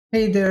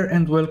Hey there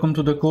and welcome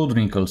to the Code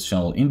Wrinkles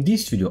channel. In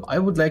this video, I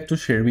would like to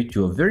share with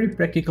you a very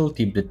practical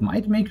tip that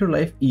might make your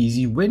life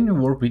easy when you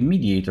work with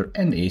MediatR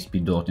and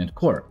ASP.NET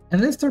Core.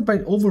 And let's start by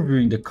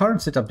overviewing the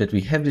current setup that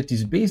we have that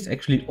is based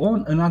actually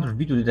on another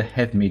video that I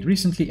have made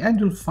recently, and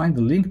you'll find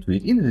the link to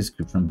it in the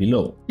description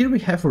below. Here we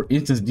have, for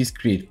instance, this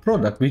create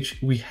product,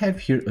 which we have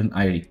here an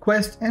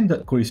iRequest and the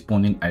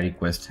corresponding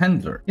iRequest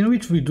handler, in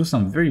which we do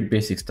some very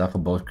basic stuff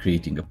about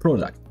creating a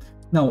product.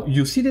 Now,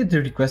 you see that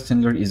the request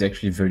handler is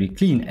actually very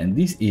clean, and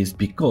this is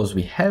because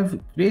we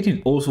have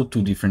created also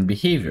two different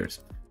behaviors.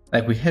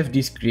 Like we have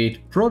this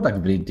create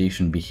product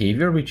validation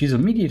behavior, which is a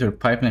MediatR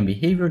pipeline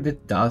behavior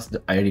that does the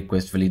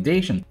iRequest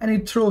validation, and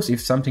it throws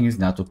if something is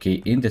not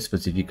okay in that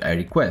specific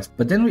iRequest.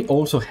 But then we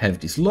also have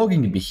this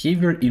logging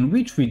behavior in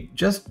which we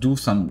just do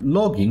some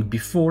logging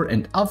before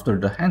and after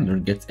the handler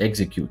gets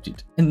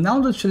executed. And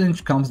now the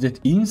challenge comes that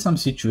in some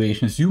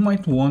situations you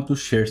might want to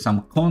share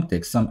some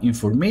context, some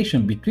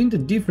information between the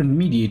different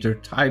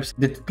MediatR types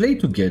that play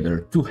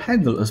together to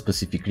handle a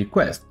specific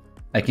request.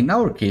 Like in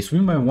our case, we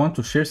might want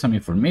to share some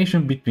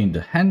information between the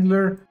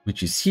handler,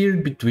 which is here,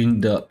 between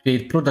the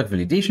create product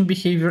validation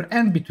behavior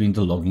and between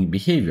the logging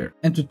behavior.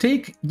 And to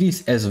take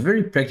this as a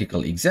very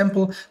practical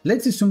example,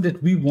 let's assume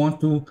that we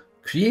want to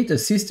create a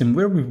system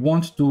where we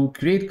want to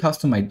create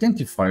custom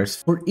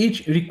identifiers for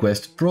each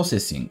request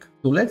processing.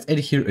 So let's add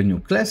here a new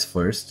class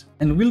first,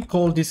 and we'll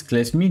call this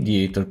class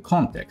MediatR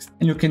context.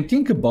 And you can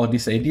think about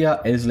this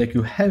idea as like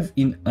you have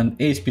in an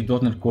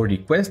ASP.NET Core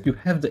request, you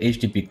have the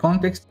HTTP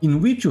context in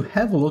which you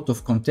have a lot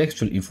of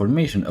contextual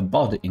information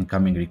about the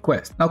incoming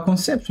request. Now,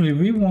 conceptually,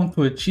 we want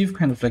to achieve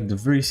kind of like the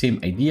very same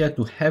idea,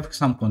 to have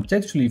some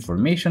contextual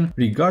information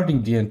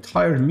regarding the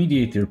entire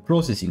MediatR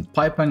processing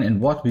pipeline and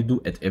what we do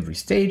at every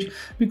stage,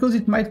 because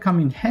it might come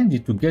in handy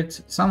to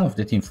get some of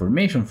that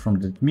information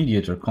from the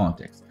MediatR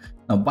context.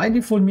 Now, by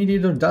default,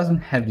 MediatR doesn't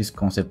have this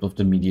concept of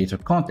the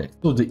MediatR context.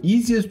 So the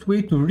easiest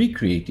way to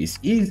recreate this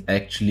is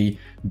actually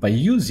by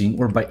using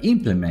or by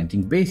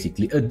implementing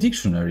basically a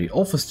dictionary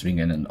of a string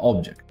and an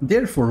object.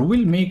 Therefore,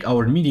 we'll make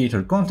our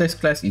MediatR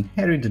context class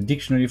inherit the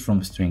dictionary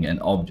from string and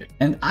object.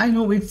 And I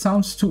know it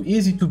sounds too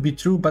easy to be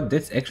true, but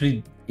that's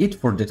actually it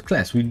for that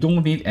class. We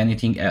don't need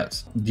anything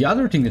else. The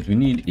other thing that we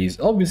need is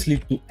obviously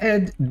to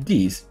add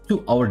this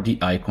to our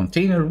DI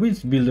container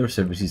with builder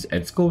services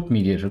add scope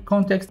MediatR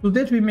context, so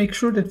that we make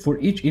sure that for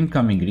each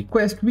incoming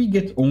request we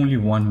get only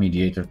one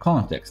MediatR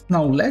context.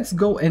 Now let's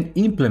go and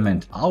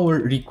implement our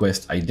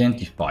request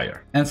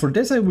identifier. And for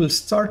this I will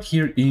start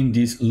here in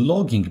this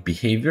logging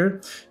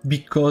behavior,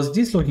 because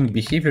this logging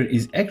behavior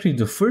is actually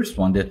the first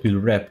one that will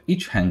wrap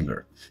each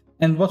handler.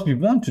 And what we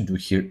want to do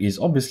here is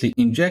obviously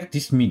inject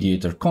this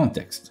MediatR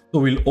context. So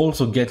we'll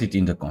also get it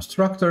in the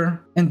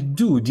constructor and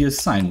do the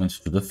assignments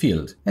to the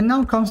field. And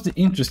now comes the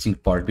interesting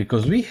part,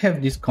 because we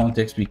have this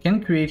context, we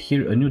can create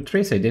here a new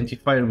trace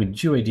identifier with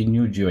GUID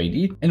new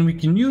GUID, and we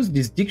can use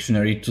this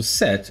dictionary to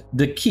set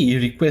the key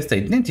request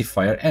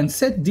identifier and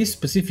set this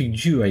specific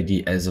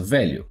GUID as a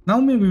value.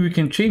 Now maybe we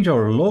can change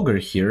our logger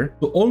here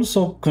to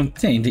also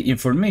contain the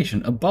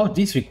information about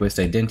this request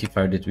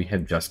identifier that we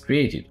have just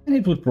created. And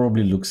it would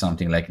probably look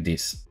something like this.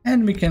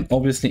 And we can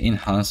obviously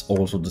enhance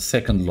also the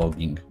second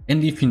logging.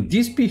 And if in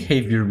this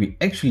behavior we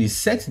actually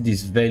set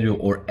this value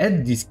or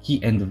add this key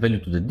and the value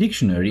to the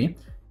dictionary,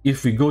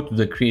 if we go to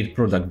the create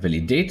product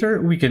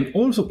validator, we can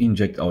also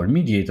inject our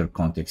MediatR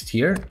context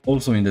here,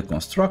 also in the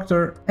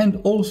constructor, and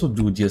also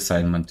do the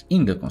assignment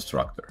in the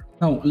constructor.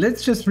 Now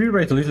let's just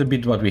rewrite a little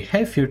bit what we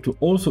have here to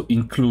also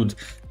include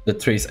the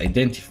trace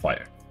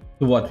identifier.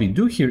 So what we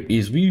do here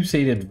is we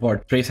say that var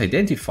trace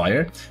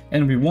identifier,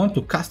 and we want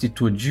to cast it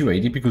to a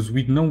GUID because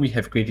we know we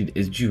have created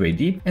as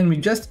GUID, and we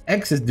just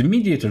access the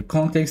MediatR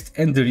context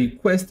and the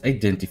request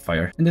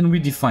identifier, and then we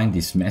define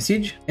this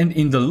message. And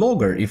in the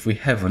logger, if we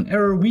have an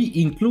error, we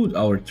include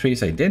our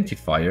trace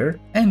identifier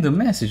and the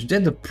message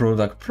that the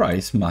product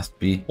price must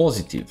be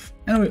positive.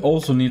 And we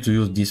also need to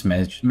use this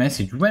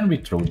message when we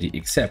throw the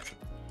exception.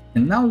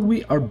 And now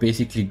we are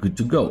basically good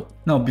to go.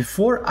 Now,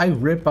 before I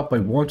wrap up, I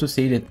want to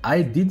say that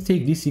I did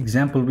take this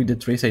example with the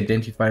trace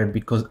identifier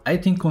because I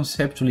think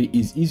conceptually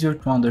it's easier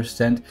to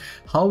understand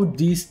how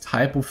this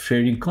type of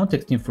sharing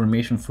context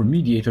information for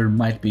MediatR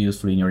might be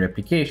useful in your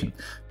application.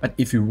 But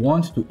if you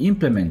want to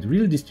implement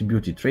real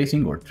distributed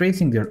tracing or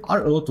tracing, there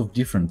are a lot of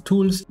different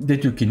tools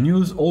that you can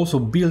use, also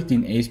built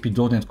in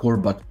ASP.NET Core,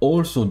 but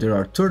also there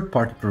are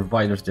third-party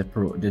providers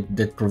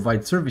that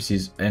provide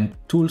services and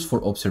tools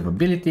for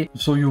observability,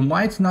 so you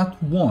might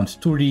not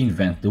want to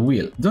reinvent the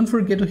wheel. Don't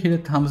forget to hit the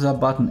thumbs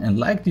up button and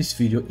like this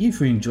video if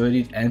you enjoyed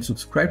it, and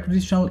subscribe to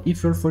this channel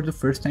if you're for the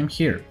first time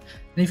here.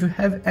 And if you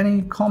have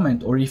any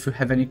comment or if you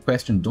have any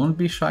question, don't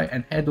be shy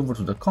and head over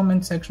to the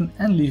comment section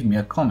and leave me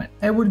a comment.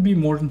 I would be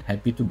more than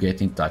happy to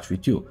get in touch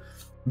with you.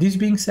 This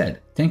being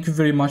said, thank you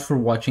very much for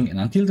watching,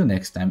 and until the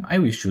next time, I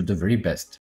wish you the very best.